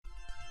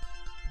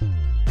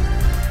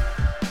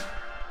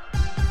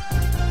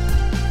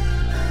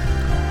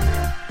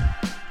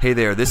Hey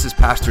there, this is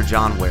Pastor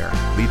John Ware,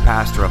 lead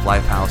pastor of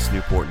Lifehouse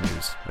Newport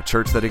News, a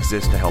church that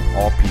exists to help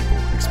all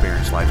people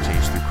experience life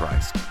change through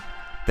Christ.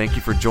 Thank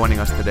you for joining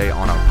us today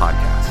on our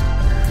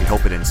podcast. We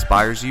hope it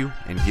inspires you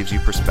and gives you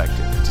perspective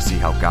to see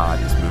how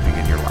God is moving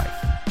in your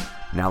life.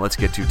 Now let's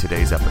get to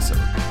today's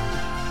episode.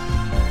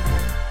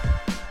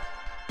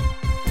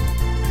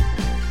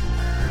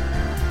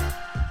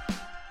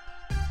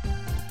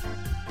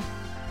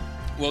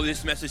 Well,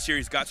 this message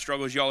series, God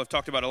Struggles, y'all have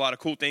talked about a lot of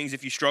cool things.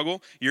 If you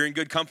struggle, you're in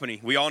good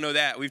company. We all know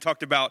that. We've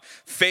talked about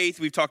faith.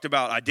 We've talked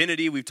about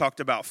identity. We've talked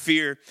about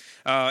fear.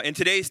 And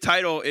today's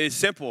title is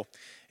simple.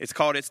 It's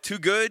called It's Too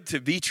Good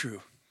to Be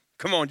True.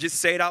 Come on, just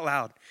say it out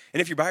loud.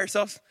 And if you're by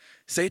yourself,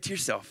 say it to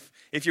yourself.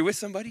 If you're with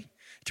somebody,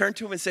 turn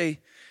to them and say,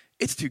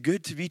 it's too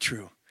good to be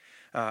true.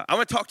 I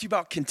want to talk to you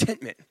about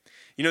contentment.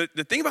 You know,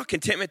 the thing about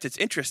contentment that's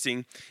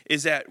interesting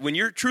is that when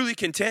you're truly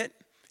content,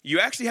 you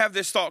actually have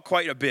this thought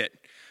quite a bit.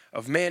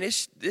 Of man,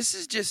 this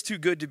is just too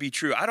good to be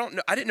true. I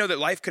didn't know that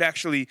life could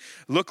actually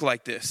look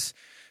like this.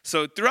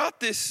 So throughout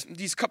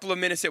these couple of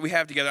minutes that we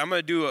have together, I'm going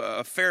to do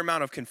a fair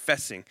amount of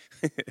confessing.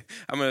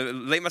 I'm going to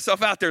lay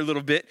myself out there a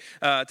little bit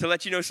to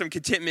let you know some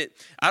contentment.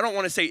 I don't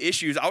want to say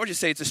issues. I would just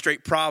say it's a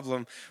straight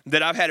problem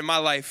that I've had in my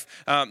life.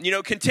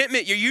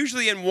 Contentment, you're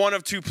usually in one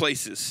of two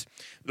places.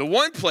 The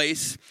one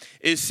place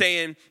is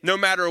saying, no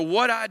matter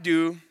what I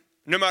do,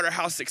 no matter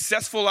how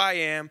successful I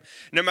am,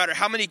 no matter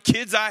how many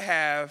kids I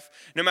have,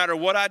 no matter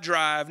what I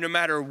drive, no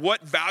matter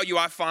what value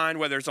I find,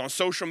 whether it's on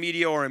social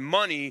media or in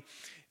money,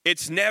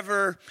 it's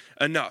never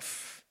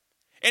enough.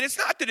 And it's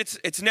not that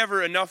it's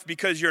never enough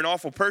because you're an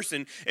awful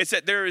person. It's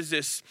that there is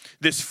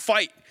this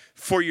fight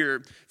for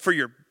your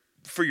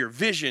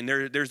vision.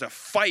 There's a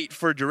fight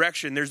for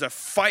direction. There's a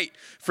fight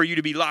for you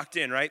to be locked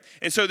in, right?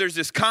 And so there's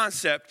this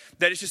concept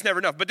that it's just never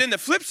enough. But then the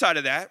flip side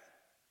of that,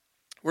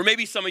 where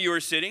maybe some of you are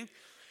sitting,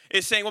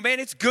 is saying, well, man,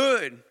 it's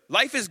good.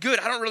 Life is good.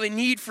 I don't really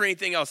need for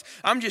anything else.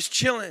 I'm just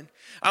chilling.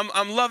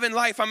 I'm loving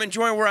life. I'm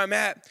enjoying where I'm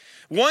at.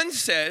 One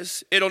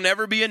says it'll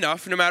never be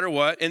enough no matter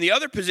what. And the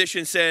other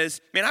position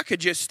says, man, I could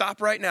just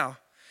stop right now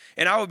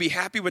and I would be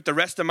happy with the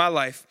rest of my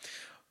life.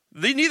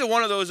 Neither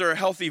one of those are a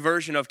healthy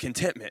version of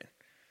contentment.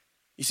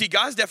 You see,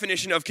 God's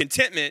definition of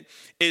contentment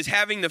is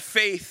having the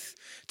faith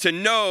to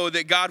know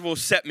that God will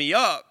set me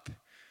up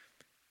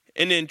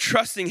and then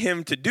trusting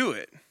him to do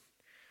it.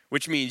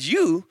 Which means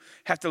you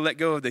have to let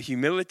go of the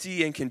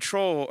humility and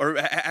control, or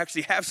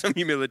actually have some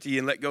humility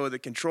and let go of the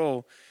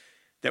control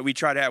that we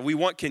try to have. We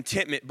want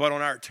contentment, but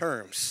on our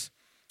terms.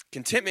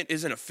 Contentment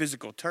isn't a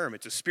physical term.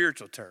 It's a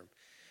spiritual term.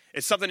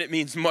 It's something that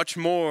means much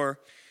more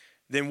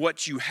than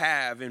what you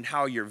have and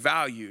how you're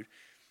valued.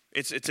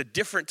 It's a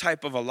different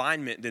type of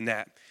alignment than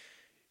that.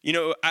 You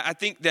know, I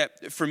think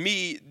that for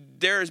me,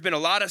 there has been a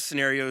lot of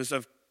scenarios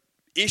of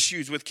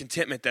issues with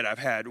contentment that I've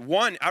had.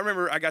 One, I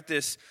remember I got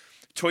this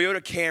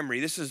Toyota Camry.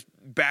 This is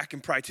back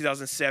in probably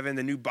 2007.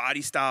 The new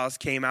body styles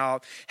came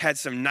out, had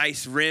some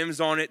nice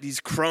rims on it, these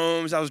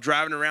chromes. I was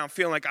driving around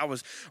feeling like I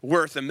was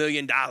worth $1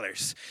 million.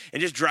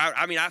 And just drive,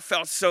 I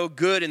felt so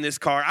good in this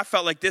car. I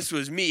felt like this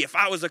was me. If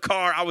I was a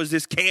car, I was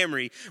this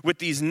Camry with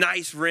these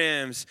nice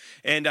rims.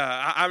 And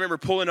I remember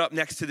pulling up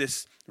next to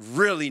this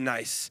really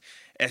nice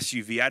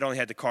SUV. I'd only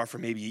had the car for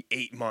maybe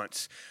 8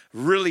 months.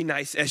 Really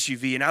nice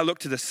SUV. And I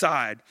looked to the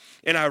side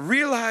and I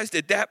realized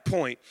at that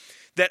point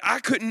that I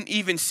couldn't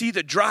even see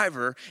the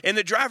driver, and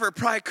the driver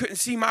probably couldn't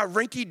see my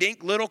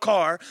rinky-dink little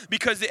car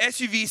because the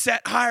SUV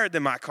sat higher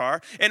than my car.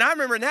 And I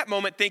remember in that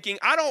moment thinking,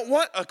 I don't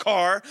want a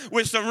car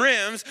with some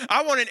rims.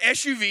 I want an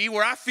SUV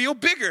where I feel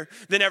bigger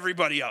than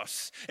everybody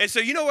else. And so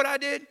you know what I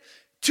did?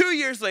 2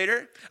 years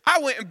later, I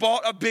went and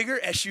bought a bigger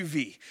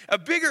SUV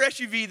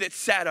that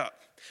sat up.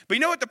 But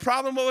you know what the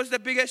problem was,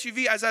 that big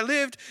SUV? As I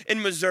lived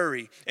in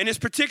Missouri, in this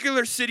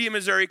particular city in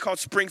Missouri called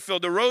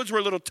Springfield, the roads were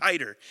a little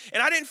tighter.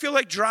 And I didn't feel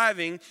like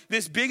driving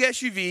this big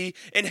SUV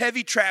in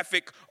heavy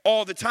traffic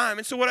all the time.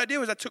 And so what I did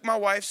was I took my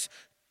wife's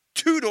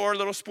two-door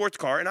little sports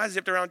car and I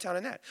zipped around town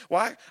in that.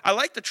 Well, I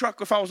liked the truck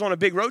if I was on a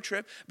big road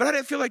trip, but I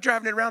didn't feel like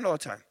driving it around all the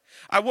time.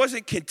 I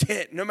wasn't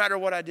content no matter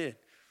what I did.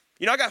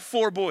 You know, I got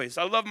 4 boys.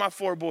 I love my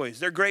 4 boys.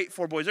 They're great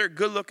 4 boys. They're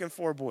good-looking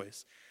 4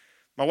 boys.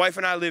 My wife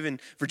and I live in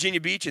Virginia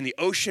Beach in the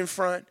ocean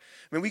front.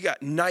 I mean, we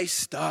got nice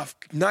stuff,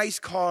 nice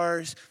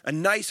cars, a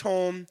nice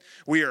home.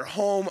 We are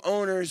home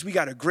owners. We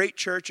got a great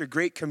church, a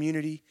great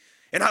community.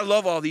 And I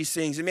love all these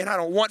things. And man, I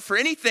don't want for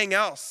anything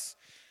else.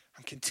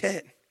 I'm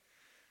content.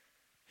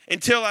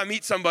 Until I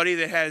meet somebody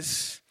that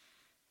has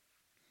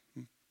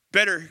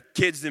better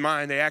kids than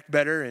mine. They act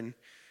better and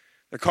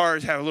their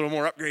cars have a little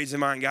more upgrades than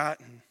mine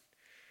got. And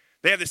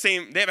they have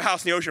a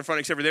house in the ocean front,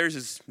 except for theirs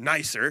is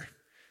nicer,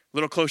 a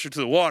little closer to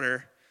the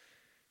water.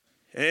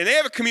 And they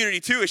have a community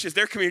too. It's just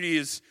their community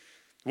is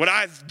what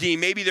I've deemed,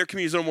 maybe their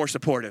community is a little more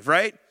supportive,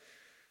 right?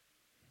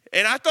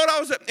 And I thought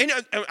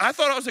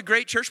I was a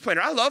great church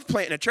planter. I love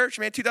planting a church,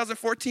 man.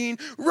 2014,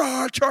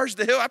 charge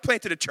the hill. I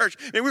planted a church,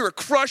 and we were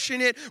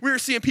crushing it. We were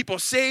seeing people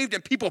saved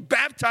and people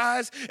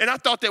baptized, and I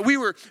thought that we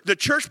were the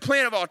church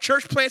plant of all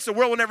church plants. The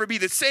world will never be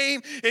the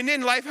same. And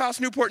then Lifehouse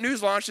Newport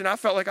News launched, and I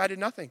felt like I did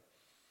nothing.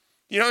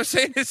 You know what I'm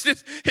saying? It's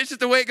just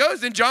the way it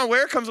goes. Then John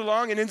Ware comes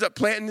along and ends up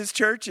planting this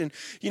church, and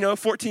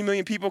 14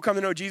 million people come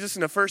to know Jesus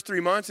in the first 3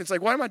 months. It's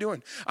like, what am I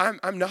doing?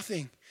 I'm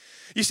nothing.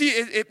 You see,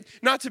 it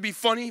not to be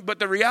funny, but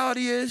the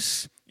reality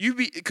is,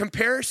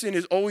 comparison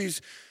is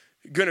always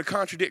going to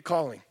contradict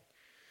calling.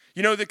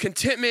 The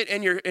contentment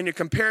and your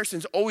comparison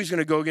is always going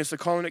to go against the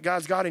calling that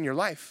God's got in your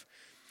life.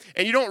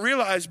 And you don't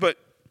realize, but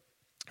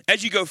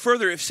as you go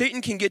further, if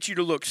Satan can get you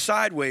to look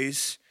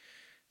sideways,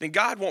 then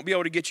God won't be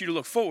able to get you to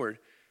look forward.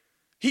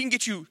 He can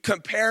get you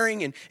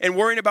comparing and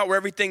worrying about where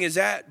everything is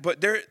at, but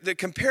the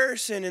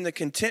comparison and the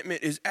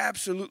contentment is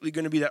absolutely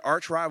going to be that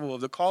arch rival of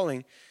the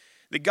calling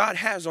that God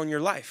has on your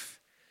life.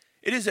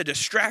 It is a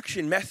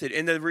distraction method,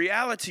 and the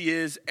reality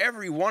is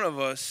every one of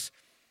us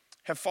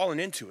have fallen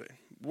into it.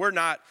 We're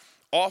not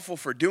awful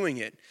for doing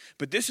it,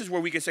 but this is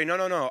where we can say,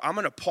 no, I'm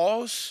going to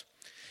pause,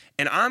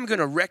 and I'm going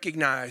to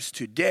recognize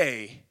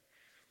today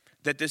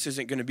that this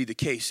isn't going to be the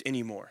case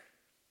anymore.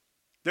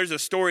 There's a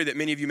story that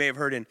many of you may have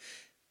heard in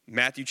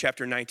Matthew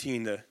chapter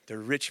 19, the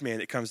rich man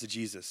that comes to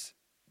Jesus.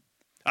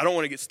 I don't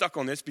want to get stuck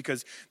on this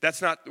because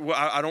that's not,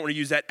 I don't want to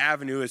use that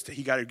avenue as to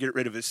he got to get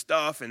rid of his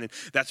stuff and then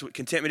that's what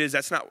contentment is.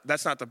 That's not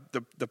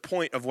the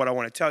point of what I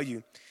want to tell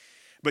you.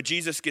 But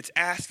Jesus gets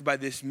asked by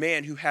this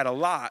man who had a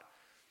lot,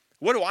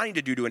 what do I need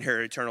to do to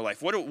inherit eternal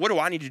life? What do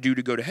I need to do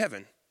to go to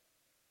heaven?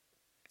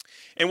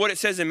 And what it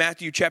says in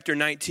Matthew chapter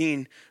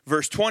 19,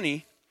 verse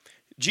 20,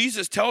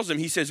 Jesus tells him,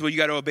 he says, well, you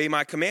got to obey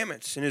my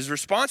commandments. And his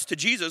response to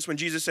Jesus, when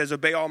Jesus says,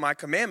 obey all my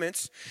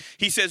commandments,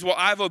 he says, well,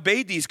 I've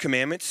obeyed these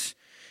commandments.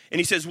 And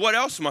he says, what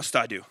else must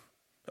I do?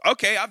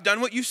 Okay, I've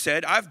done what you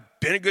said. I've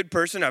been a good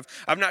person.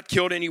 I've not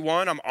killed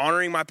anyone. I'm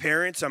honoring my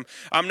parents.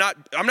 I'm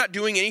not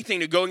doing anything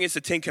to go against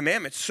the 10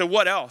 commandments. So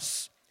what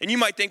else? And you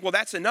might think, well,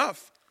 that's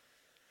enough.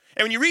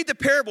 And when you read the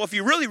parable, if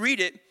you really read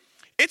it,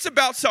 it's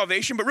about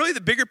salvation, but really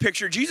the bigger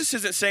picture, Jesus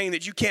isn't saying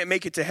that you can't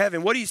make it to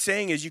heaven. What he's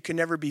saying is you can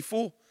never be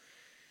full.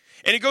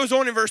 And it goes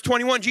on in verse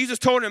 21, Jesus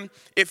told him,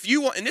 if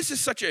you want, and this is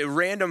such a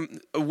random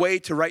way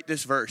to write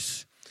this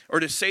verse, or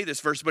to say this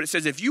verse, but it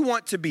says, if you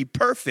want to be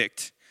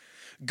perfect,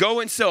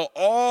 go and sell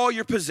all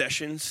your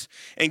possessions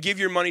and give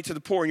your money to the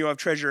poor and you'll have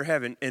treasure in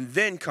heaven, and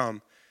then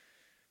come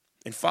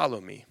and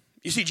follow me.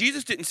 You see,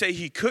 Jesus didn't say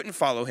he couldn't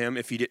follow him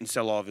if he didn't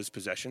sell all of his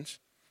possessions.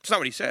 That's not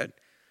what he said.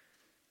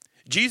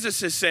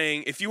 Jesus is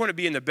saying, if you want to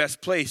be in the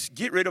best place,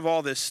 get rid of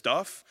all this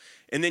stuff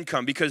and then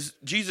come, because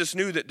Jesus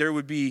knew that there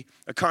would be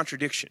a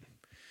contradiction.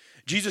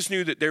 Jesus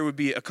knew that there would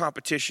be a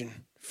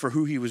competition for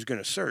who he was going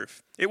to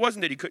serve. It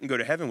wasn't that he couldn't go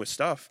to heaven with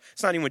stuff.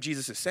 It's not even what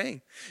Jesus is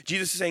saying.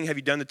 Jesus is saying, have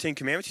you done the 10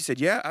 commandments? He said,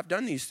 yeah, I've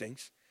done these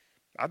things.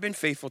 I've been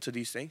faithful to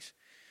these things.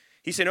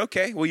 He said,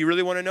 okay, well, you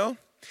really want to know?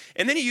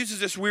 And then he uses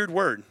this weird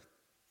word,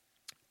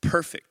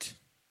 perfect.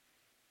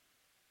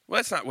 Well,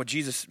 that's not what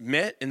Jesus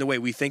meant in the way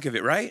we think of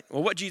it, right?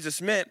 Well, what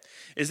Jesus meant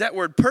is that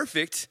word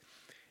perfect,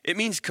 it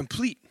means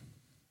complete.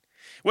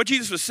 What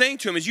Jesus was saying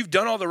to him is, you've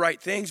done all the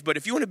right things, but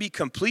if you want to be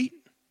complete,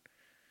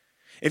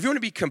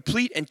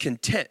 and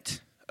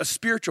content, a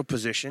spiritual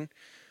position,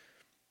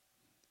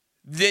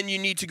 then you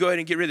need to go ahead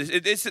and get rid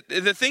of this.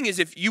 The thing is,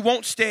 if you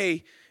won't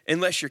stay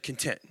unless you're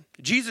content.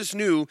 Jesus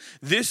knew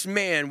this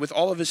man with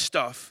all of his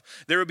stuff,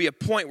 there would be a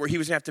point where he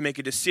was going to have to make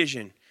a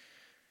decision,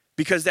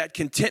 because that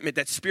contentment,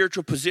 that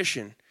spiritual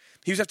position,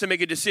 he was going to have to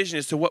make a decision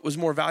as to what was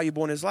more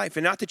valuable in his life.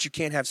 And not that you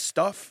can't have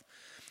stuff,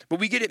 but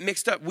we get it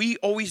mixed up. We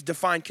always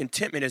define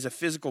contentment as a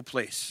physical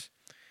place.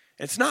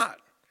 And it's not.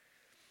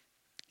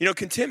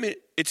 Contentment,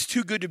 it's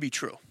too good to be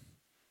true.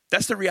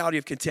 That's the reality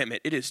of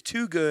contentment. It is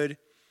too good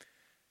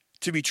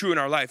to be true in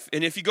our life.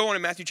 And if you go on to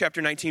Matthew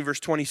chapter 19, verse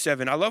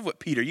 27, I love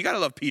what you got to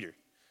love Peter.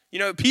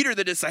 Peter,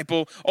 the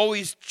disciple,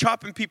 always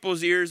chopping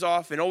people's ears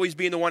off and always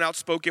being the one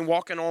outspoken,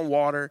 walking on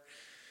water.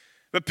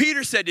 But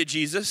Peter said to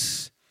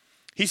Jesus,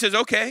 he says,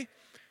 okay,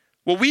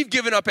 well, we've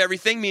given up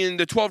everything, meaning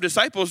the 12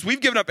 disciples,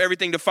 we've given up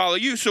everything to follow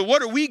you. So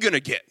what are we going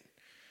to get?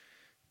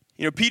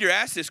 Peter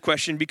asked this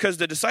question because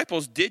the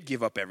disciples did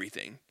give up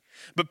everything.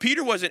 But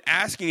Peter wasn't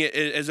asking it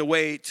as a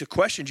way to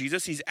question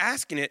Jesus. He's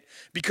asking it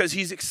because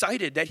he's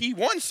excited that he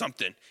won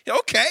something.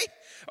 Okay,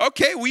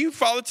 well, you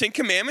follow the 10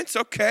 commandments.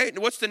 Okay,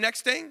 what's the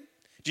next thing?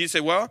 Jesus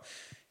said, well,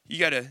 you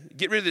got to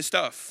get rid of this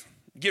stuff.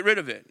 Get rid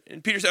of it.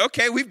 And Peter said,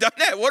 okay, we've done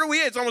that. What are we?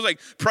 It's almost like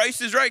Price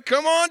is Right.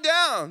 Come on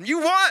down. You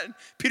won.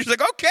 Peter's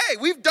like, okay,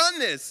 we've done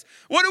this.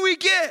 What do we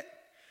get?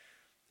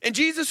 And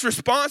Jesus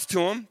responds to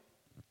him.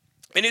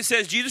 And it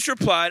says, Jesus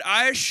replied,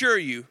 I assure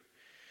you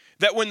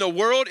that when the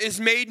world is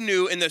made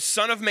new and the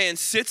Son of Man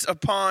sits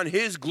upon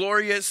his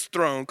glorious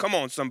throne, come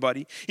on,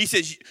 somebody. He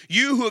says,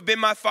 you who have been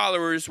my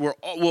followers will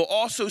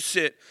also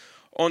sit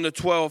on the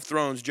 12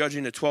 thrones,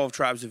 judging the 12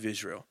 tribes of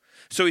Israel.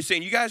 So he's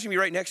saying, you guys are going to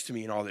be right next to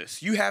me in all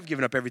this. You have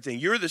given up everything.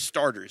 You're the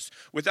starters.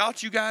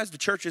 Without you guys, the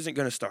church isn't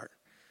going to start.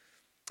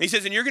 He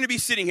says, and you're going to be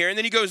sitting here. And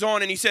then he goes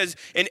on and he says,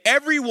 and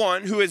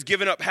everyone who has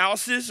given up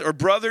houses or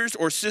brothers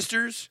or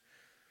sisters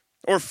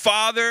or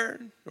father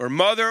or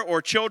mother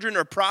or children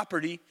or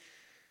property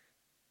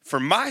for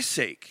my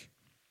sake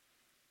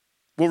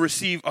will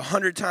receive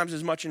 100 times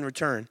as much in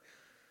return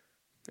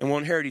and will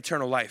inherit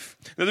eternal life.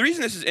 Now, the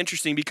reason this is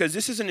interesting because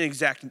this is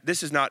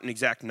not an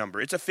exact number.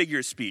 It's a figure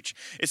of speech.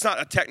 It's not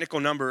a technical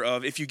number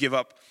of if you give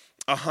up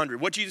 100.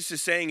 What Jesus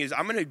is saying is,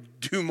 I'm going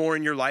to do more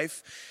in your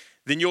life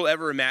than you'll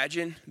ever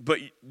imagine, but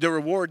the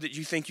reward that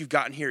you think you've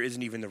gotten here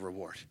isn't even the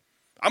reward.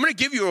 I'm going to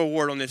give you a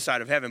reward on this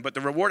side of heaven, but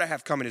the reward I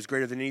have coming is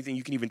greater than anything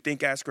you can even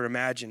think, ask, or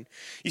imagine.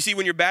 You see,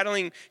 when you're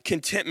battling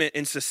contentment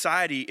in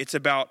society, it's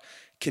about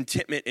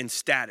contentment in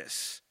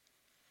status.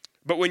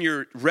 But when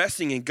you're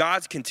resting in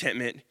God's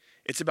contentment,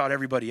 it's about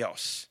everybody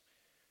else.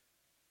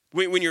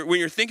 When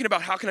you're thinking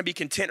about how can I be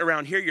content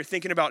around here, you're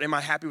thinking about, am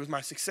I happy with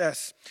my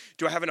success?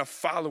 Do I have enough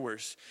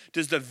followers?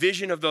 Does the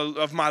vision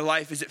of my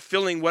life, is it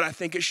filling what I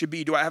think it should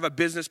be? Do I have a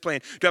business plan?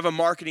 Do I have a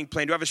marketing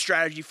plan? Do I have a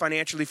strategy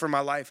financially for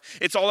my life?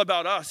 It's all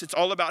about us. It's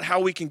all about how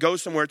we can go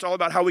somewhere. It's all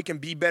about how we can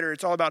be better.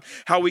 It's all about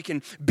how we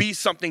can be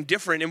something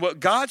different. And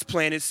what God's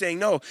plan is saying,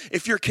 no,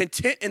 if you're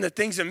content in the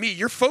things of me,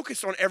 you're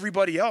focused on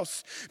everybody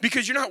else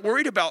because you're not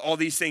worried about all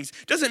these things.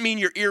 Doesn't mean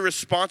you're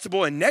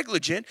irresponsible and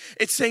negligent.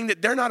 It's saying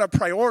that they're not a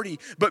priority,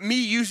 but me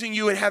using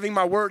you and having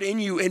my word in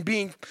you and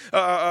being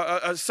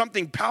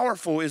something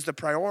powerful is the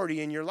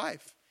priority in your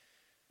life.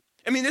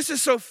 I mean, this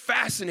is so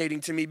fascinating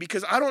to me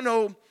because I don't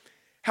know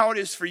how it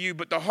is for you,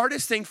 but the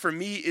hardest thing for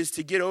me is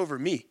to get over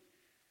me.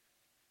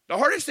 The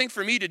hardest thing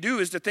for me to do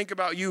is to think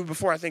about you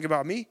before I think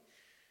about me.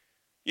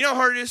 You know how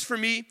hard it is for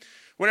me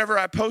whenever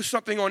I post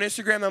something on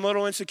Instagram I'm a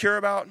little insecure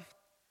about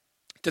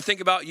to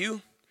think about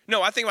you?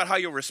 No, I think about how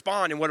you'll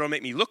respond and what it'll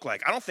make me look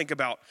like. I don't think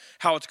about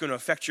how it's going to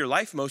affect your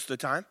life most of the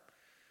time.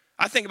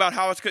 I think about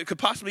how it could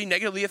possibly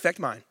negatively affect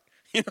mine.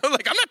 You know,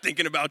 like I'm not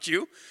thinking about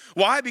you.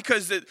 Why?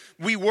 Because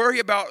we worry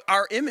about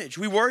our image.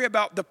 We worry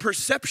about the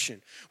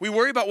perception. We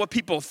worry about what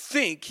people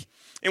think.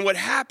 And what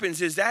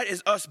happens is that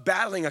is us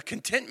battling a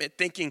contentment,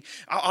 thinking,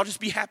 I'll just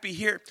be happy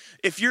here.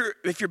 If you're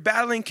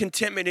battling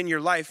contentment in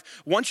your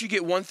life, once you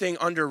get one thing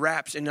under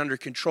wraps and under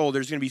control,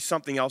 there's going to be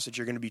something else that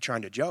you're going to be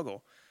trying to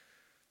juggle.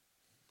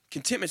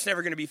 Contentment's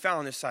never going to be found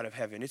on this side of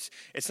heaven.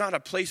 It's not a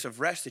place of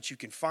rest that you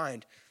can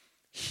find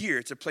here.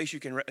 It's a place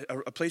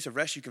of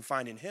rest you can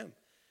find in Him.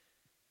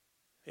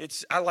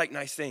 I like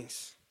nice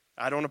things.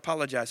 I don't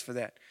apologize for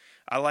that.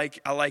 I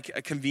like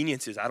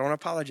conveniences. I don't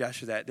apologize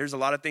for that. There's a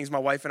lot of things my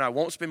wife and I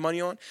won't spend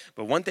money on,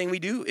 but one thing we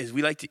do is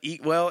we like to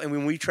eat well, and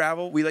when we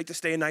travel, we like to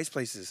stay in nice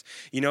places.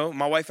 You know,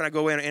 my wife and I go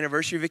away on an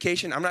anniversary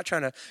vacation. I'm not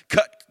trying to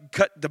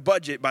cut the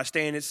budget by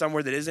staying in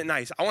somewhere that isn't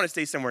nice. I want to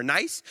stay somewhere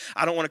nice.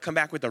 I don't want to come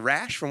back with a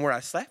rash from where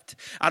I slept.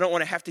 I don't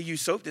want to have to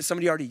use soap that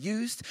somebody already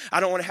used. I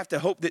don't want to have to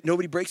hope that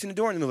nobody breaks in the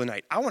door in the middle of the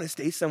night. I want to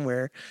stay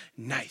somewhere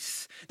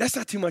nice. That's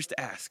not too much to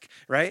ask,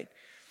 right?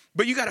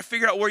 But you got to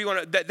figure out where you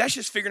want to, that's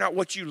just figuring out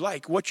what you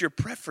like, what your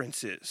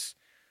preference is.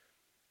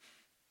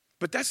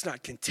 But that's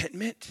not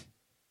contentment.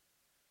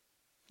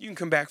 You can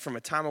come back from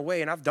a time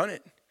away, and I've done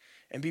it,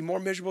 and be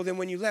more miserable than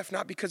when you left,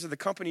 not because of the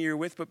company you're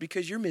with, but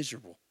because you're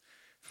miserable.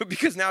 But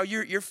because now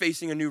you're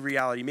facing a new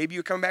reality. Maybe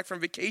you come back from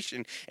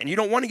vacation, and you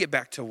don't want to get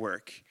back to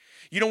work.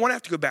 You don't want to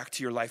have to go back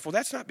to your life. Well,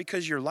 that's not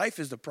because your life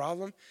is the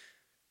problem.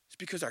 It's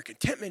because our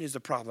contentment is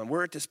the problem.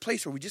 We're at this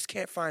place where we just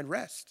can't find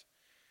rest.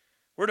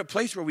 We're at a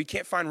place where we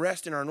can't find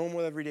rest in our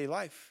normal everyday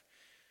life.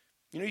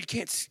 You know, you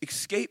can't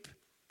escape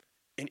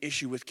an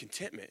issue with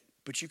contentment,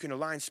 but you can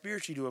align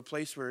spiritually to a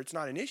place where it's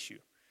not an issue.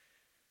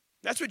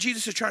 That's what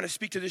Jesus is trying to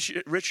speak to this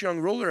rich young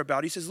ruler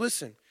about. He says,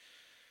 listen,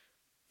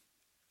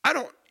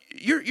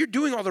 you're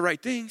doing all the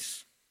right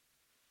things.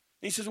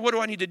 And he says, what do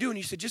I need to do? And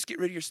he said, just get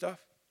rid of your stuff.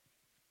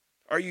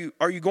 Are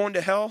you going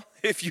to hell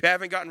if you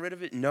haven't gotten rid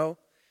of it? No.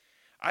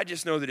 I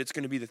just know that it's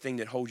going to be the thing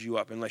that holds you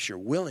up unless you're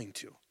willing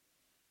to.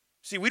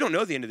 See, we don't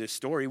know the end of this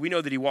story. We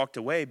know that he walked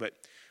away, but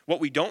what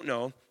we don't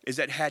know is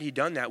that had he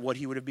done that, what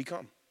he would have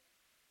become.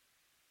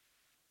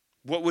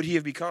 What would he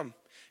have become?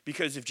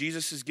 Because if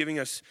Jesus is giving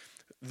us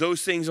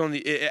those things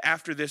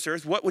after this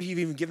earth, what would he have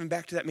even given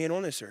back to that man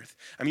on this earth?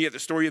 I mean, you have the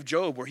story of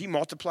Job where he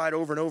multiplied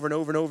over and over and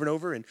over and over and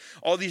over, and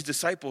all these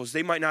disciples,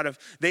 they might not have,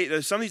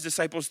 some of these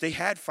disciples, they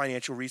had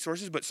financial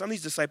resources, but some of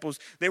these disciples,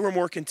 they were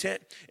more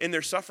content in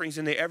their sufferings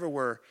than they ever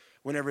were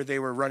whenever they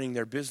were running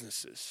their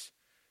businesses.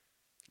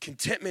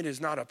 Contentment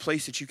is not a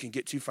place that you can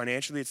get to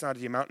financially. It's not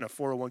the amount in a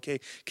 401k.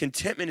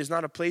 Contentment is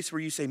not a place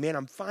where you say, man,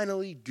 I'm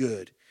finally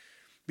good.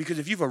 Because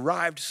if you've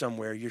arrived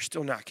somewhere, you're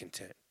still not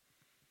content.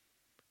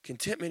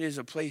 Contentment is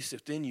a place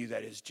within you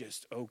that is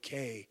just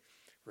okay,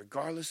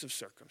 regardless of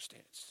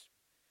circumstance.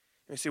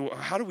 And I say, well,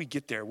 how do we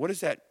get there? What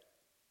does that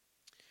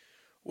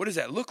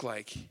look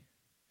like?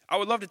 I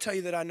would love to tell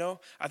you that I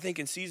know. I think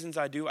in seasons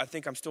I do. I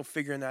think I'm still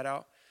figuring that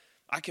out.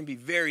 I can be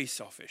very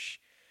selfish.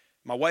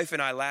 My wife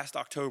and I last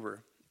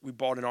October, we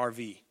bought an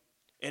RV,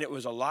 and it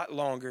was a lot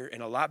longer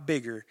and a lot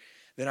bigger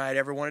than I had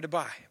ever wanted to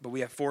buy. But we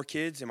have 4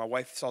 kids, and my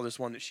wife saw this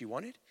one that she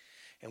wanted,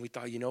 and we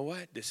thought, you know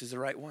what? This is the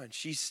right one.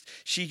 She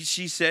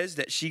says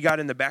that she got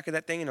in the back of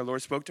that thing, and the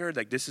Lord spoke to her,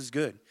 like, this is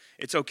good.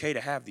 It's okay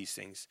to have these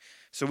things.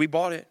 So we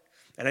bought it,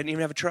 and I didn't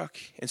even have a truck.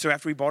 And so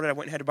after we bought it, I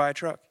went and had to buy a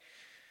truck.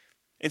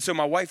 And so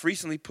my wife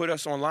recently put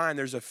us online.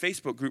 There's a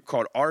Facebook group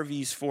called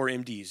RVs for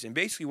MDs. And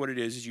basically what it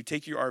is you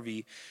take your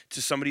RV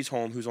to somebody's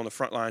home who's on the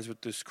front lines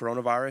with this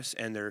coronavirus,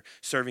 and they're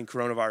serving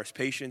coronavirus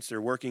patients.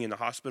 They're working in the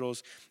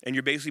hospitals, and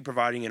you're basically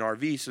providing an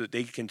RV so that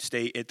they can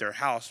stay at their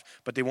house,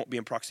 but they won't be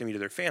in proximity to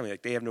their family.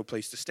 Like, they have no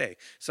place to stay.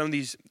 Some of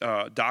these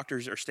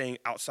doctors are staying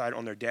outside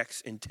on their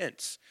decks in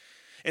tents.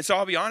 And so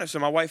I'll be honest,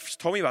 when my wife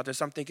told me about this,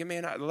 I'm thinking,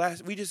 man,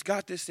 we just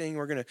got this thing.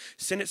 We're going to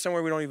send it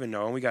somewhere we don't even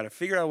know, and we got to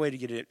figure out a way to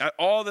get it in.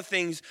 All the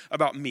things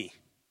about me,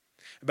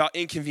 about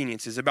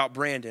inconveniences, about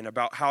Brandon,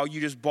 about how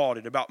you just bought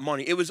it, about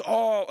money. It was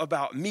all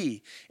about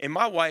me. And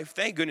my wife,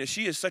 thank goodness,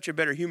 she is such a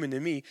better human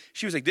than me.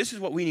 She was like, this is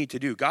what we need to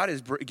do. God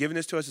has given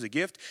this to us as a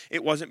gift.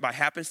 It wasn't by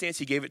happenstance.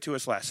 He gave it to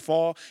us last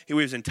fall. He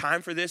was in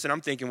time for this. And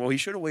I'm thinking, well, he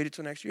should have waited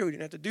till next year. We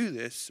didn't have to do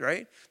this,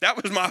 right?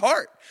 That was my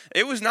heart.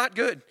 It was not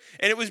good.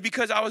 And it was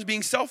because I was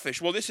being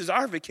selfish. Well, this is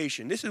our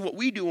vacation. This is what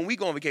we do when we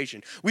go on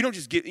vacation. We don't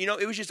just get,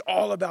 it was just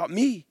all about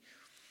me.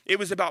 It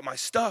was about my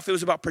stuff. It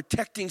was about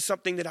protecting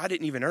something that I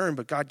didn't even earn,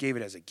 but God gave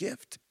it as a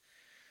gift.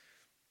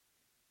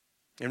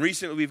 And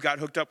recently we've got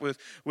hooked up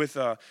with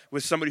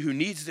somebody who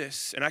needs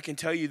this. And I can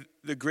tell you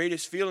the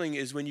greatest feeling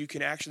is when you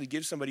can actually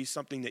give somebody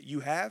something that you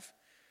have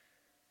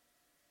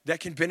that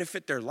can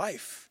benefit their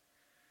life.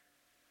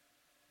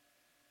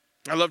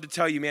 I love to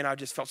tell you, man, I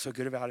just felt so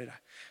good about it.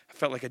 I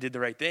felt like I did the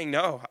right thing.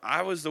 No,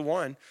 I was the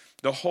one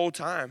the whole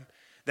time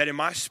that in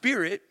my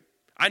spirit,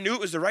 I knew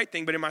it was the right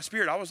thing, but in my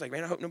spirit, I was like,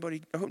 man, I hope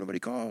nobody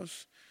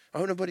calls. I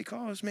hope nobody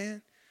calls,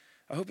 man.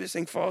 I hope this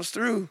thing falls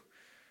through.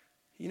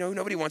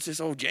 Nobody wants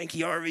this old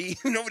janky RV.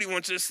 Nobody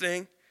wants this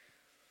thing.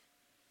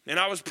 And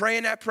I was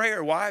praying that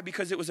prayer. Why?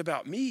 Because it was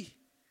about me.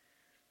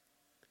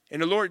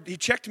 And the Lord, he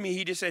checked me.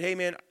 He just said, hey,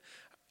 man,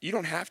 you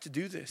don't have to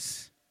do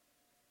this.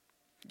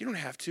 You don't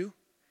have to.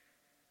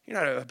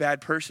 You're not a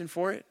bad person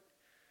for it.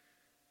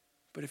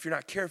 But if you're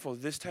not careful,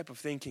 this type of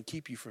thing can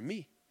keep you from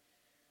me.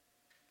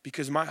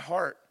 Because my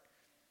heart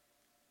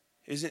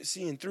isn't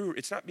seeing through.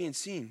 It's not being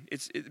seen.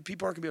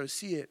 People aren't going to be able to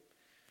see it.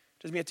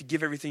 Doesn't mean you have to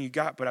give everything you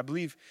got, but I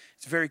believe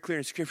it's very clear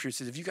in Scripture. It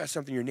says if you got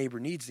something your neighbor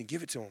needs, then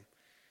give it to him.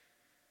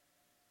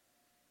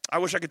 I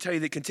wish I could tell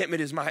you that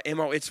contentment is my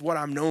MO. It's what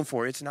I'm known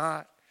for. It's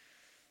not.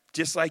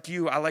 Just like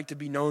you, I like to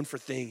be known for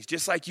things.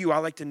 Just like you, I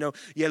like to know,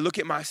 look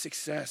at my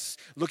success.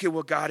 Look at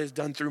what God has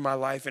done through my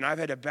life, and I've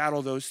had to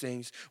battle those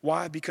things.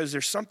 Why? Because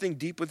there's something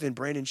deep within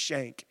Brandon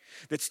Shank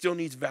that still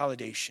needs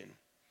validation.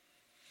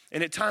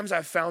 And at times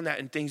I've found that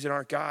in things that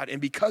aren't God. And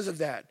because of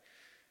that,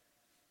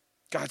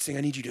 God's saying,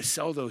 I need you to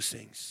sell those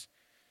things.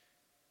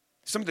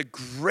 Some of the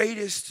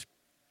greatest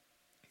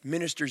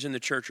ministers in the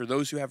church are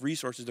those who have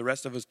resources the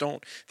rest of us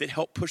don't, that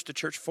help push the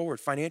church forward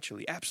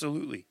financially.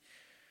 Absolutely.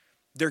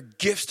 They're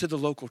gifts to the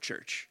local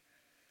church.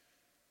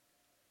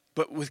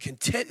 But with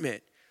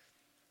contentment,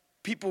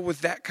 people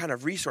with that kind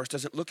of resource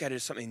doesn't look at it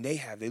as something they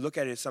have. They look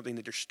at it as something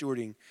that they're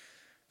stewarding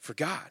for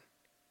God.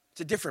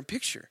 It's a different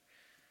picture.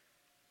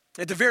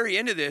 At the very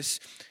end of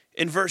this,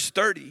 in verse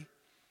 30,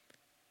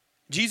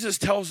 Jesus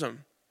tells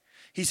them,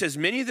 he says,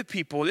 many of the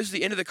people, this is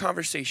the end of the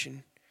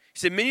conversation. He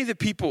said, many of the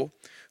people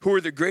who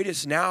are the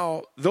greatest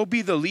now, they'll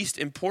be the least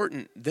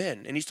important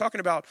then. And he's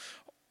talking about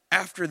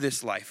after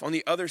this life, on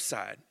the other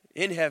side,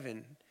 in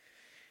heaven.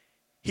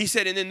 He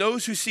said, and then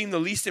those who seem the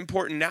least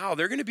important now,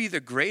 they're going to be the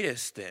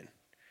greatest then.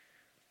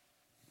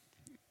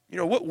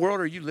 What world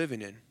are you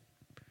living in?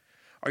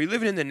 Are you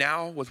living in the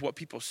now with what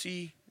people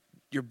see?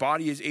 Your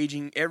body is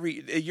aging.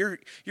 You're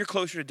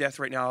closer to death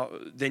right now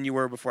than you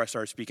were before I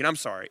started speaking. I'm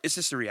sorry. It's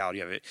just the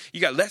reality of it.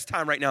 You got less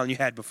time right now than you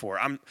had before.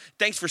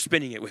 Thanks for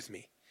spending it with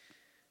me.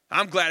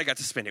 I'm glad I got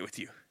to spend it with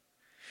you.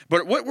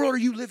 But what world are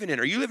you living in?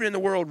 Are you living in the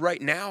world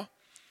right now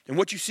and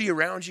what you see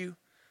around you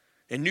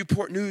in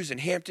Newport News and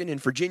Hampton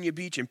and Virginia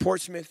Beach and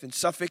Portsmouth and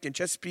Suffolk and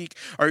Chesapeake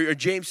or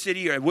James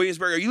City or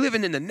Williamsburg? Are you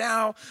living in the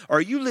now or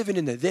are you living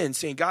in the then,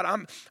 saying, God,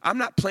 I'm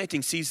not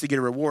planting seeds to get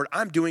a reward.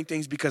 I'm doing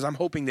things because I'm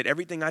hoping that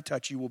everything I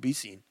touch you will be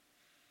seen.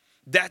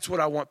 That's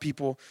what I want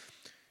people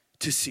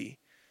to see.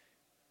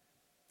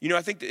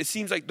 I think that it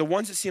seems like the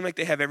ones that seem like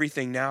they have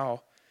everything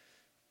now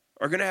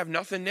are going to have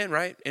nothing then,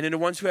 right? And then the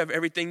ones who have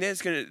everything then,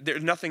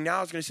 there's nothing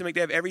now. It's going to seem like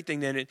they have everything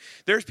then. And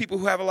there's people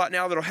who have a lot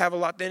now that'll have a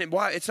lot then. And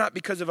why? It's not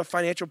because of a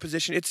financial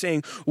position. It's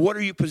saying, what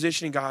are you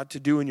positioning God to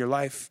do in your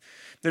life?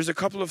 There's a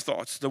couple of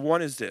thoughts. The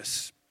one is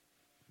this.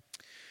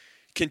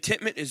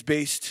 Contentment is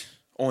based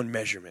on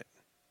measurement.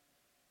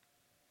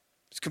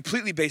 It's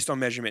completely based on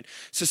measurement.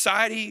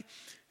 Society,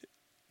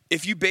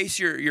 if you base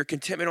your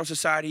contentment on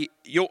society,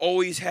 you'll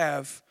always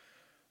have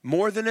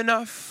more than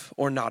enough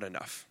or not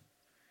enough.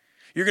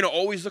 You're going to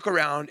always look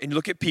around and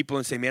look at people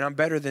and say, man, I'm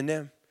better than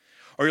them.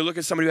 Or you look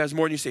at somebody who has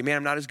more than you say, man,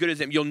 I'm not as good as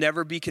them. You'll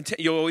never be content.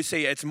 You'll always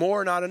say it's more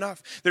or not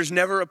enough. There's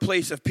never a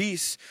place of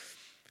peace.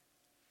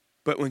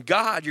 But when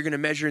God, you're going to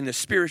measure in the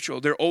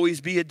spiritual, there'll always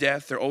be a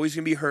death, there's always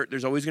going to be hurt,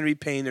 there's always going to be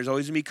pain, there's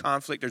always going to be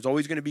conflict, there's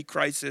always going to be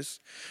crisis.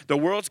 The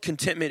world's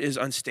contentment is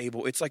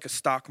unstable. It's like a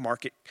stock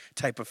market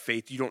type of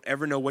faith. You don't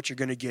ever know what you're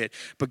going to get.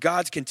 But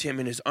God's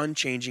contentment is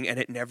unchanging and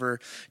it never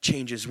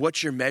changes.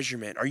 What's your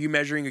measurement? Are you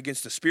measuring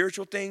against the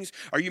spiritual things?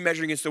 Are you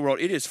measuring against the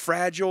world? It is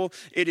fragile.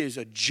 It is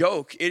a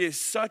joke. It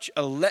is such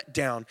a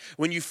letdown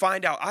when you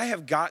find out I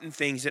have gotten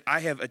things that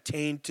I have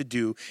attained to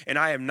do and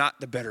I am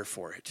not the better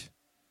for it.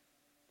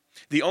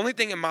 The only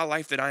thing in my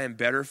life that I am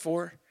better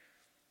for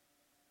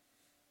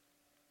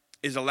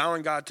is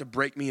allowing God to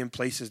break me in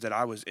places that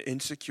I was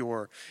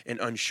insecure and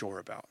unsure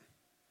about.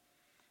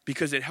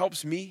 Because it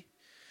helps me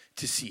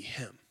to see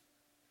him.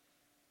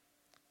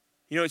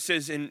 You know, it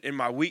says in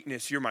my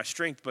weakness, you're my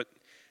strength, but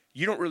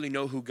you don't really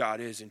know who God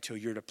is until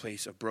you're at a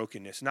place of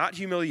brokenness, not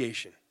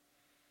humiliation.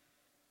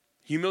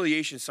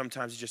 Humiliation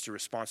sometimes is just a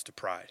response to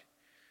pride.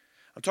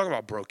 I'm talking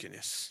about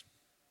brokenness.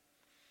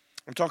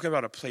 I'm talking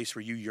about a place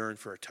where you yearn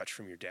for a touch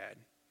from your dad.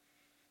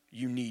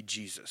 You need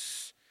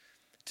Jesus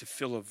to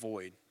fill a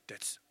void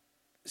that's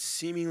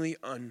seemingly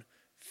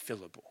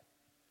unfillable.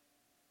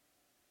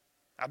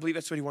 I believe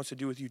that's what he wants to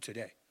do with you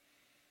today.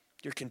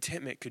 Your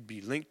contentment could be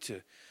linked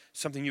to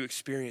something you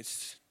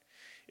experienced.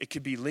 It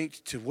could be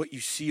linked to what you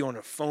see on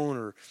a phone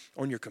or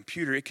on your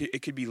computer.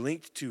 It could be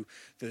linked to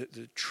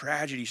the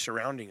tragedy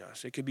surrounding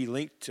us. It could be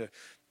linked to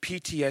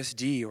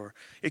PTSD, or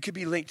it could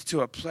be linked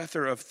to a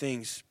plethora of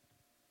things.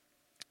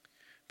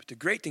 But the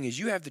great thing is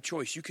you have the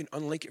choice. You can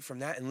unlink it from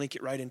that and link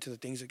it right into the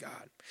things of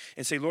God.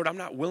 And say, Lord, I'm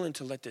not willing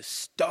to let this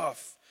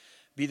stuff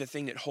be the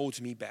thing that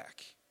holds me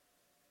back.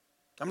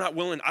 I'm not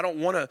willing. I don't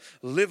want to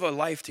live a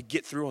life to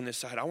get through on this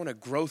side. I want to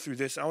grow through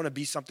this. I want to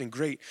be something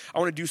great. I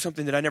want to do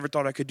something that I never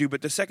thought I could do.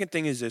 But the second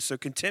thing is this. So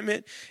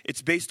contentment,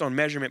 it's based on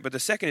measurement. But the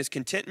second is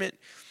contentment.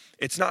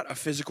 It's not a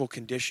physical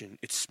condition.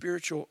 It's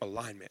spiritual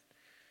alignment.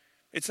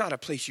 It's not a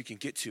place you can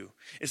get to.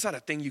 It's not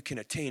a thing you can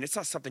attain. It's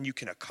not something you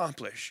can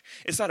accomplish.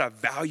 It's not a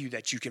value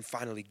that you can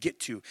finally get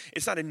to.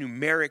 It's not a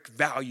numeric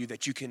value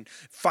that you can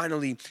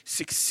finally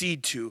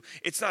succeed to.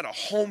 It's not a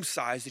home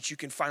size that you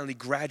can finally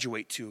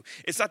graduate to.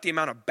 It's not the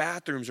amount of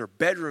bathrooms or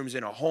bedrooms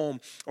in a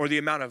home or the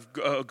amount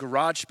of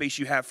garage space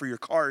you have for your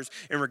cars,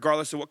 and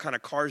regardless of what kind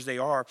of cars they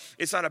are.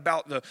 It's not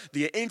about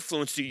the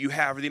influence that you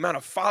have or the amount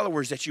of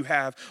followers that you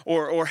have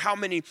or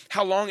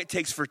how long it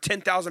takes for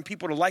 10,000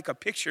 people to like a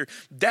picture.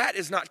 That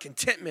is not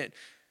contentment.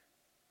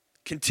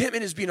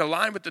 Contentment is being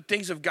aligned with the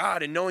things of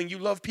God and knowing you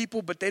love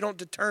people, but they don't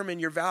determine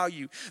your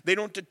value. They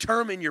don't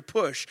determine your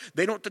push.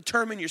 They don't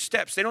determine your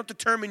steps. They don't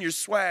determine your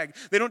swag.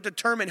 They don't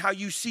determine how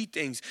you see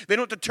things. They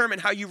don't determine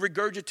how you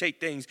regurgitate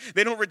things.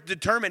 They don't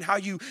determine how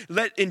you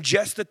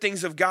ingest the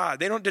things of God.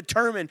 They don't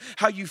determine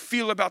how you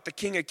feel about the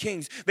King of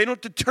Kings. They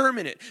don't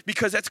determine it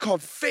because that's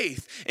called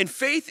faith. And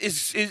faith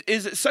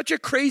is such a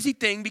crazy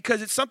thing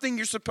because it's something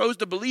you're supposed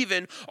to believe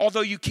in,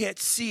 although you can't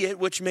see it,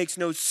 which makes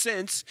no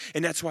sense.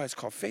 And that's why it's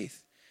called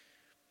faith.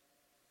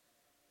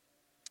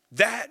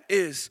 That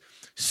is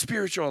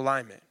spiritual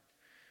alignment.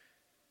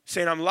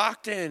 Saying I'm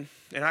locked in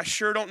and I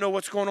sure don't know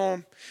what's going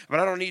on, but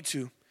I don't need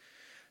to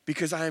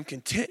because I am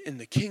content in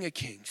the King of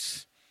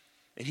Kings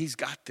and he's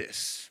got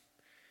this.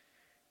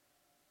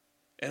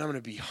 And I'm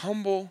going to be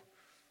humble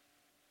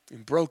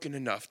and broken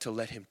enough to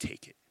let him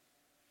take it.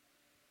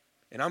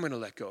 And I'm going to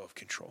let go of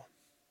control.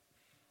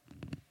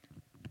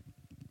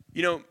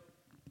 You know,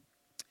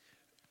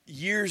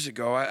 years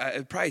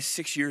ago, probably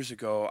 6 years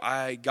ago,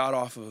 I got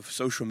off of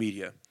social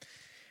media.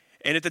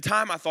 And at the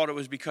time, I thought it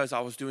was because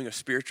I was doing a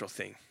spiritual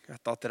thing. I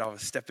thought that I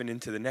was stepping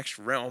into the next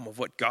realm of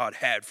what God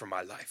had for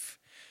my life.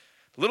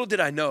 Little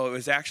did I know, it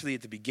was actually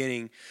at the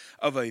beginning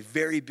of a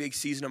very big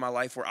season of my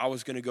life where I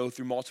was going to go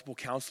through multiple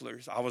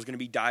counselors. I was going to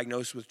be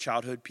diagnosed with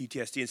childhood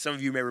PTSD. And some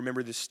of you may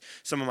remember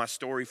some of my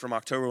story from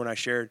October when I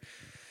shared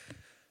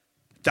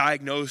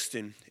diagnosed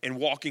and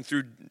walking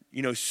through,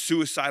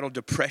 suicidal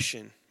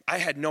depression. I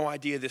had no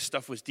idea this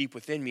stuff was deep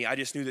within me. I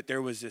just knew that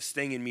there was this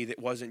thing in me that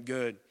wasn't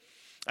good.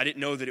 I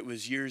didn't know that it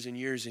was years and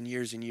years and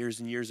years and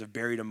years and years of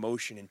buried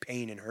emotion and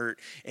pain and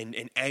hurt and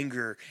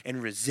anger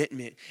and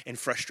resentment and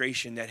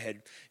frustration that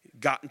had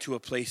gotten to a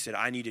place that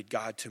I needed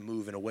God to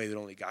move in a way that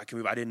only God can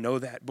move. I didn't know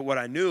that. But what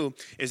I knew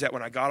is that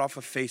when I got off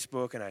of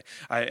Facebook and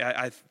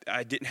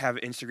I didn't have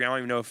Instagram, I don't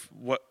even know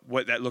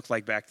what that looked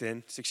like back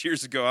then. 6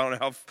 years ago, I don't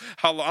know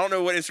I don't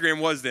know what Instagram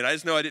was then. I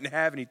just know I didn't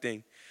have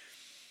anything.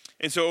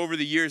 And so over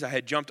the years, I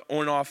had jumped on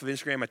and off of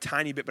Instagram a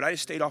tiny bit, but I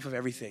just stayed off of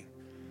everything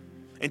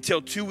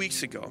until 2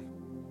 weeks ago.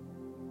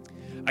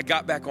 I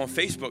got back on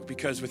Facebook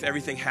because with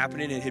everything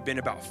happening, it had been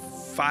about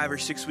 5 or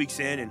 6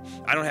 weeks in, and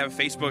I don't have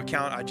a Facebook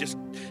account. I just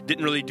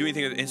didn't really do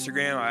anything with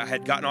Instagram. I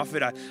had gotten off of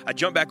it. I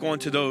jumped back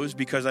onto those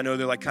because I know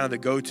they're like kind of the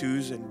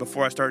go-tos, and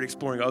before I started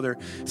exploring other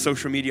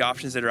social media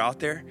options that are out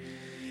there.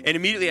 And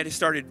immediately I just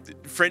started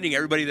friending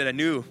everybody that I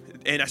knew,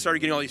 and I started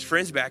getting all these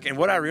friends back. And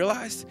what I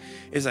realized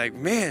is like,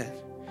 man,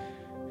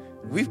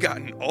 we've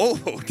gotten old.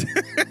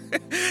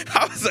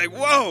 I was like,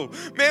 whoa,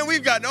 man,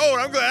 we've gotten old.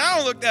 I'm glad I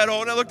don't look that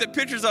old. And I looked at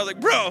pictures. I was like,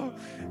 bro,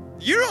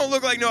 you don't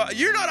look like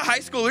you're not a high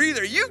schooler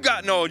either. You've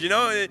gotten old,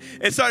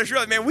 And so I just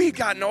realized, man, we've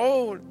gotten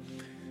old.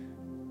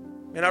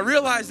 And I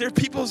realized their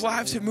people's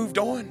lives have moved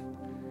on.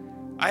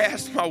 I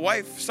asked my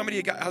wife,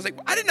 I was like,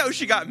 I didn't know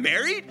she got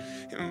married.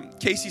 And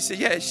Casey said,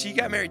 yeah, she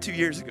got married 2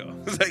 years ago.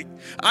 I was like,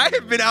 I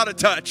have been out of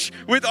touch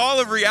with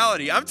all of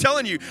reality. I'm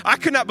telling you, I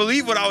could not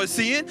believe what I was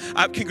seeing.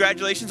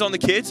 Congratulations on the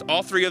kids.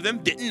 All 3 of them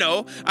didn't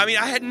know. I mean,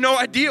 I had no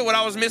idea what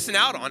I was missing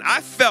out on.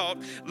 I felt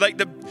like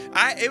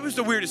it was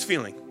the weirdest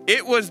feeling.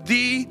 It was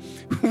the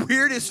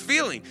weirdest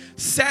feeling.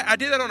 I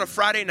did that on a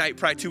Friday night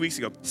probably 2 weeks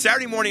ago.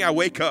 Saturday morning, I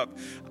wake up.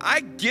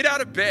 I get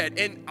out of bed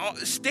and I'll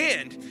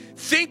stand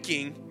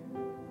thinking,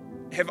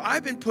 have I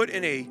been put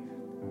in a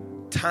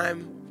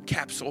time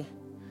capsule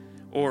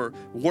or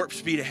warp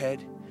speed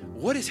ahead?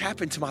 What has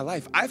happened to my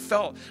life? I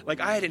felt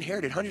like I had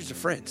inherited hundreds of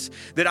friends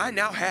that I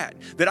now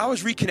had, that I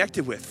was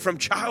reconnected with from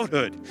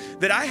childhood,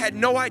 that I had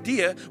no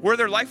idea where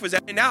their life was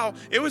at. And now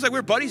it was like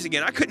we're buddies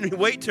again. I couldn't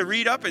wait to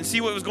read up and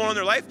see what was going on in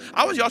their life.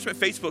 I was the ultimate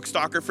Facebook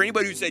stalker for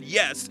anybody who said,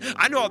 yes,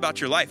 I know all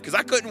about your life, because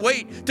I couldn't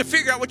wait to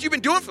figure out what you've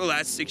been doing for the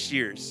last 6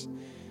 years.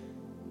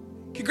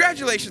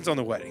 Congratulations on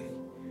the wedding.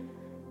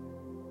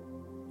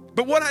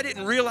 But what I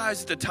didn't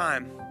realize at the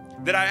time,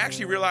 that I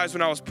actually realized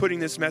when I was putting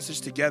this message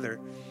together,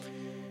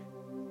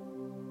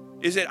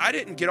 is that I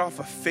didn't get off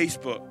of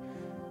Facebook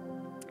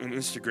and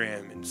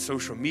Instagram and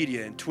social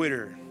media and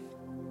Twitter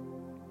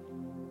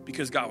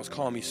because God was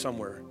calling me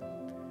somewhere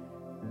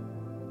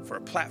for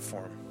a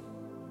platform.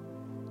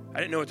 I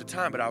didn't know at the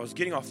time, but I was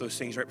getting off those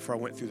things right before I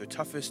went through the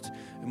toughest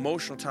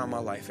emotional time of my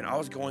life, and I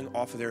was going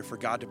off of there for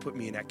God to put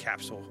me in that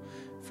capsule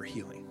for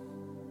healing.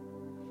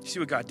 You see,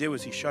 what God did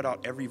was he shut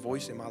out every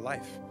voice in my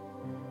life.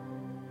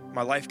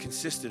 My life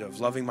consisted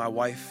of loving my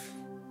wife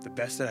the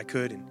best that I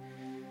could and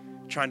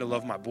trying to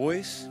love my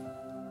boys.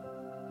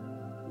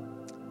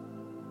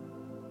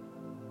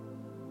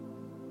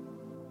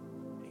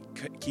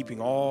 And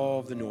keeping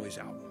all the noise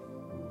out.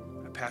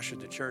 I pastored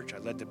the church. I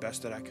led the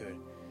best that I could.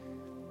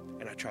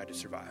 And I tried to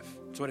survive.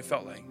 That's what it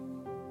felt like.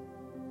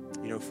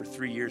 For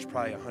 3 years,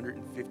 probably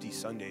 150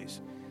 Sundays,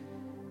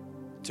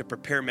 to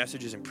prepare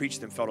messages and preach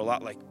them felt a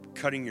lot like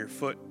cutting your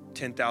foot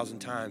 10,000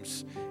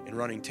 times and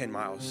running 10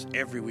 miles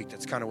every week.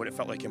 That's kind of what it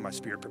felt like in my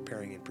spirit,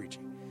 preparing and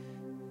preaching.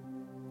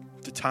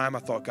 At the time, I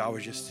thought God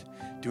was just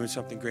doing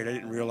something great. I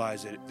didn't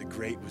realize that the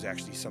great was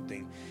actually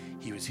something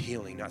he was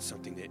healing, not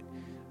something that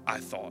I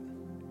thought,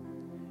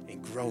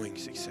 and growing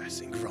success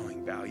and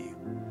growing value.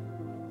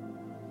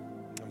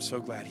 I'm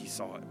so glad he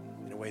saw it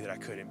in a way that I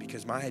couldn't,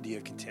 because my idea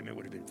of contentment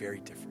would have been very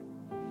different.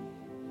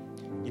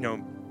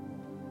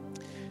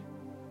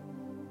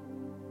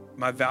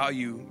 My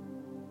value,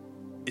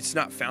 it's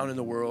not found in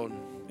the world.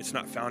 It's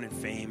not found in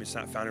fame. It's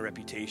not found in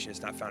reputation.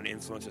 It's not found in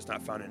influence. It's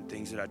not found in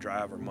things that I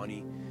drive or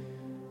money.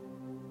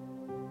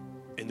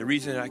 And the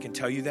reason I can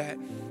tell you that,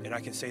 and I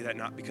can say that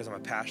not because I'm a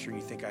pastor and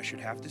you think I should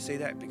have to say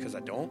that, because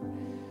I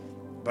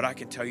don't, but I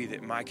can tell you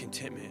that my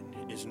contentment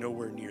is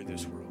nowhere near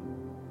this world.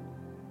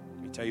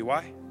 Let me tell you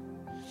why.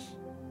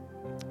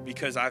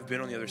 Because I've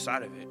been on the other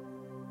side of it,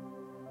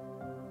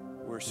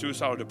 where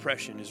suicidal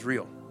depression is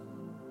real.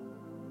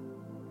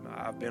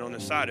 I've been on the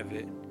side of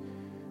it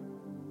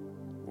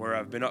where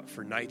I've been up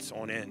for nights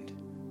on end,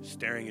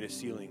 staring at a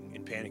ceiling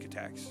in panic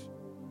attacks.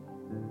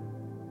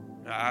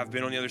 I've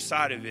been on the other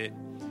side of it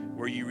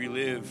where you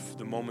relive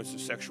the moments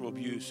of sexual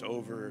abuse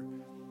over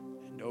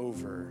and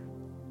over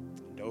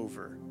and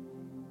over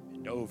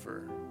and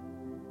over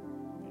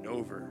and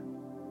over.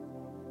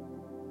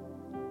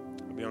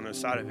 I've been on the other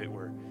side of it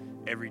where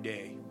every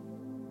day,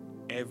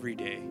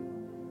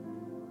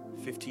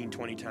 15,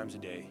 20 times a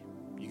day,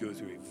 you go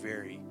through a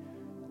very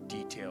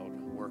detailed,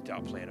 worked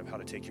out plan of how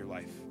to take your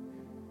life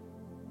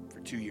for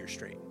 2 years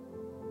straight.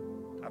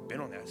 I've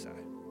been on that side.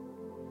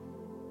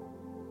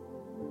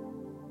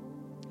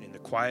 In the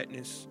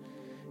quietness,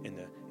 in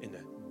the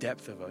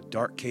depth of a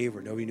dark cave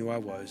where nobody knew I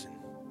was, and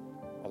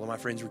all of my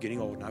friends were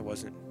getting old and I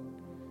wasn't.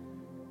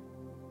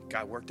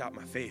 God worked out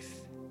my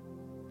faith.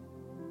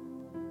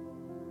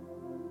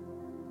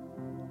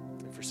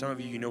 And for some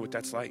of you, you know what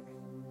that's like.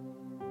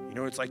 You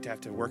know what it's like to have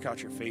to work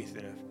out your faith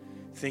and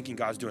thinking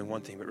God's doing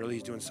one thing, but really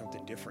he's doing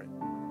something different.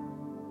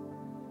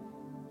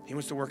 He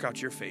wants to work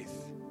out your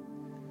faith.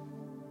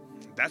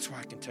 That's why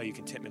I can tell you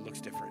contentment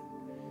looks different.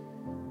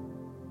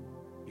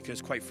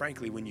 Because quite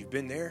frankly, when you've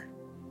been there,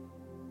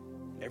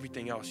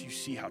 everything else, you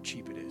see how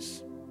cheap it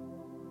is.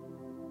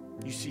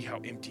 You see how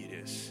empty it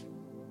is.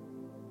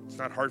 It's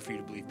not hard for you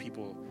to believe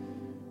people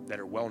that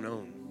are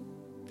well-known,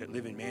 that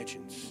live in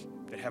mansions,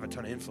 that have a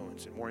ton of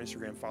influence and more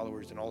Instagram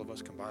followers than all of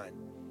us combined,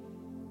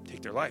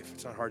 take their life.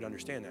 It's not hard to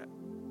understand that,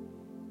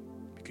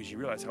 because you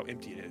realize how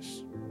empty it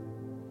is.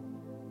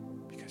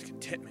 Because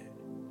contentment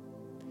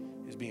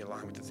is being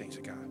aligned with the things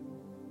of God.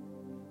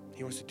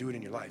 He wants to do it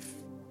in your life.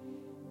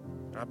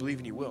 And I believe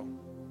in you will.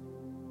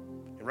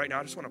 And right now,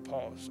 I just want to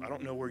pause. I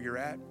don't know where you're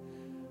at.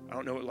 I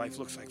don't know what life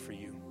looks like for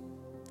you.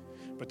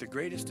 But the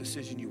greatest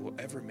decision you will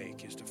ever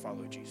make is to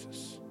follow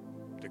Jesus.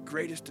 The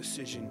greatest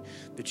decision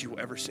that you will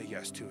ever say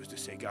yes to is to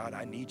say, God,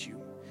 I need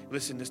you.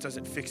 Listen, this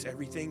doesn't fix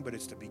everything, but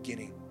it's the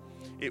beginning.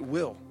 It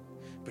will.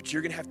 but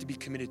you're going to have to be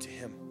committed to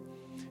him.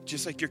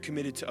 Just like you're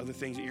committed to other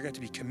things, you're going to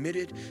have to be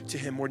committed to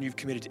him more than you've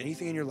committed to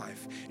anything in your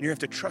life. And you're going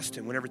to have to trust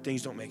him whenever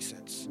things don't make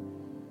sense.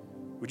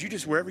 Would you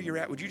just, wherever you're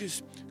at, would you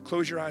just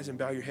close your eyes and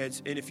bow your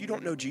heads? And if you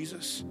don't know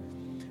Jesus,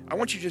 I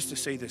want you just to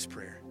say this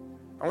prayer.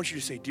 I want you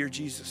to say, Dear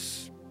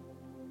Jesus,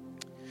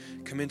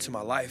 come into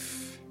my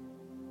life.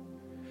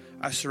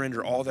 I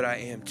surrender all that I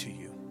am to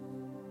you.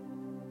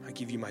 I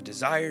give you my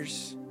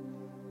desires.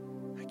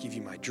 I give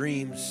you my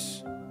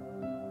dreams.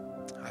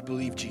 I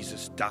believe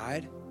Jesus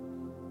died,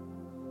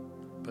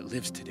 but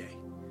lives today.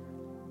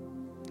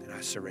 And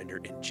I surrender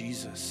in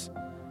Jesus'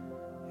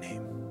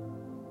 name.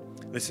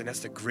 Listen, that's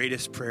the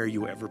greatest prayer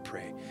you will ever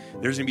pray.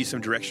 There's going to be some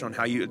direction on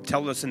how you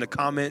tell us in the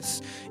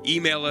comments,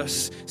 email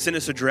us, send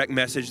us a direct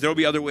message. There'll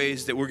be other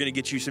ways that we're going to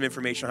get you some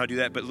information on how to do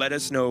that, but let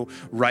us know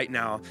right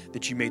now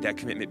that you made that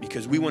commitment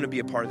because we want to be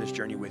a part of this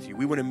journey with you.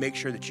 We want to make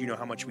sure that you know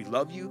how much we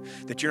love you,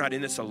 that you're not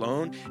in this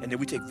alone, and that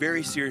we take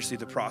very seriously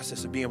the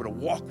process of being able to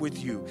walk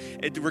with you,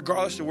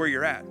 regardless of where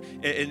you're at.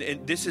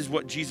 And this is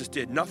what Jesus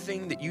did.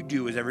 Nothing that you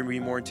do is ever going to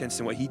be more intense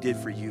than what he did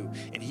for you.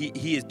 And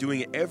he is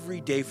doing it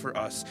every day for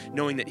us,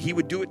 knowing that he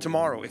would do it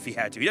tomorrow if he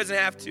had to. He doesn't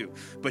have to,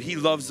 but he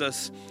loves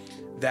us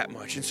that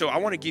much. And so I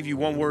want to give you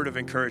one word of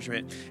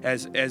encouragement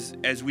as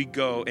we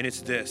go, and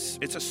it's this.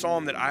 It's a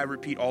psalm that I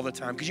repeat all the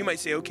time because you might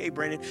say, okay,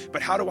 Brandon,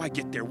 but how do I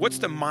get there? What's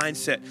the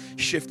mindset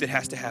shift that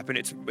has to happen?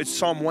 It's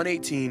Psalm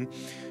 118,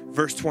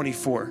 verse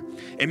 24.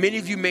 And many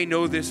of you may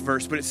know this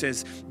verse, but it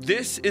says,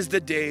 this is the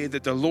day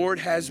that the Lord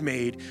has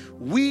made.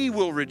 We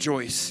will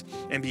rejoice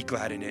and be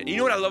glad in it. And you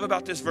know what I love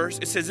about this verse?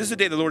 It says, this is the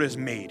day the Lord has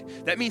made.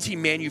 That means he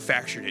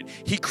manufactured it.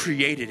 He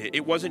created it.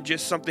 It wasn't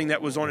just something that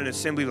was on an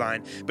assembly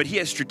line, but he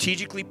has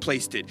strategically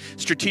placed it,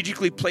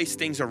 strategically placed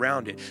things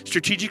around it,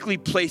 strategically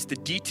placed the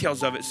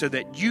details of it so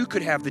that you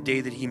could have the day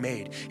that he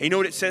made. And you know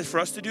what it says for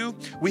us to do?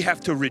 We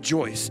have to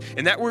rejoice.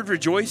 And that word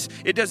rejoice,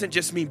 it doesn't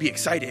just mean be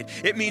excited.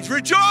 It means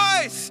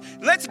rejoice.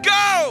 Let's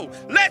go.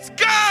 Let's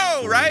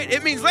go, right?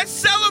 It means let's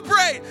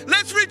celebrate.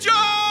 Let's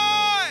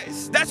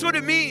rejoice. That's what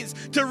it means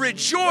to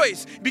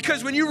rejoice,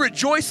 because when you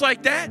rejoice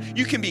like that,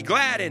 you can be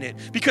glad in it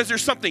because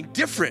there's something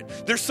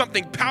different. There's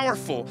something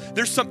powerful.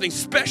 There's something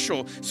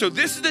special. So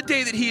this is the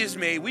day that he has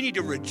made. We need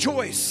to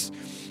rejoice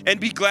and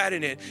be glad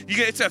in it.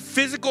 It's a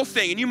physical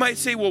thing. And you might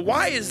say, well,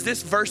 why is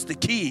this verse the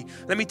key?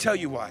 Let me tell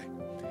you why.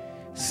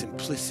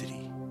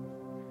 Simplicity.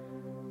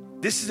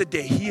 This is the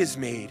day he has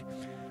made.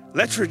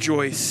 Let's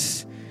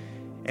rejoice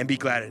and be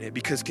glad in it,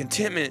 because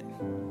contentment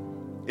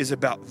is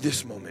about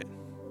this moment,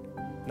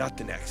 not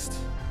the next.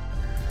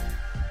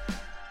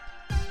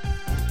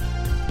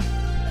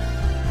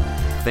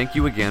 Thank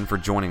you again for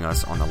joining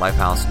us on the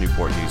Lifehouse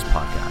Newport News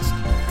podcast.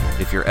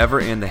 If you're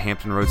ever in the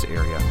Hampton Roads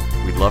area,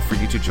 we'd love for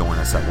you to join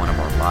us at one of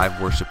our live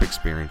worship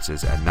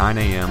experiences at 9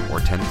 a.m.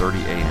 or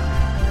 10:30 a.m.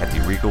 at the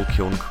Regal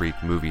Kiln Creek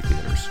movie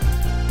theaters.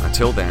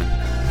 Until then,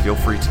 feel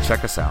free to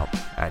check us out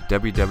at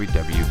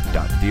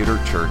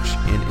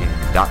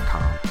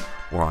www.theaterchurchnn.com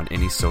or on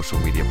any social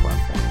media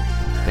platform.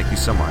 Thank you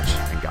so much,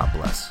 and God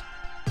bless.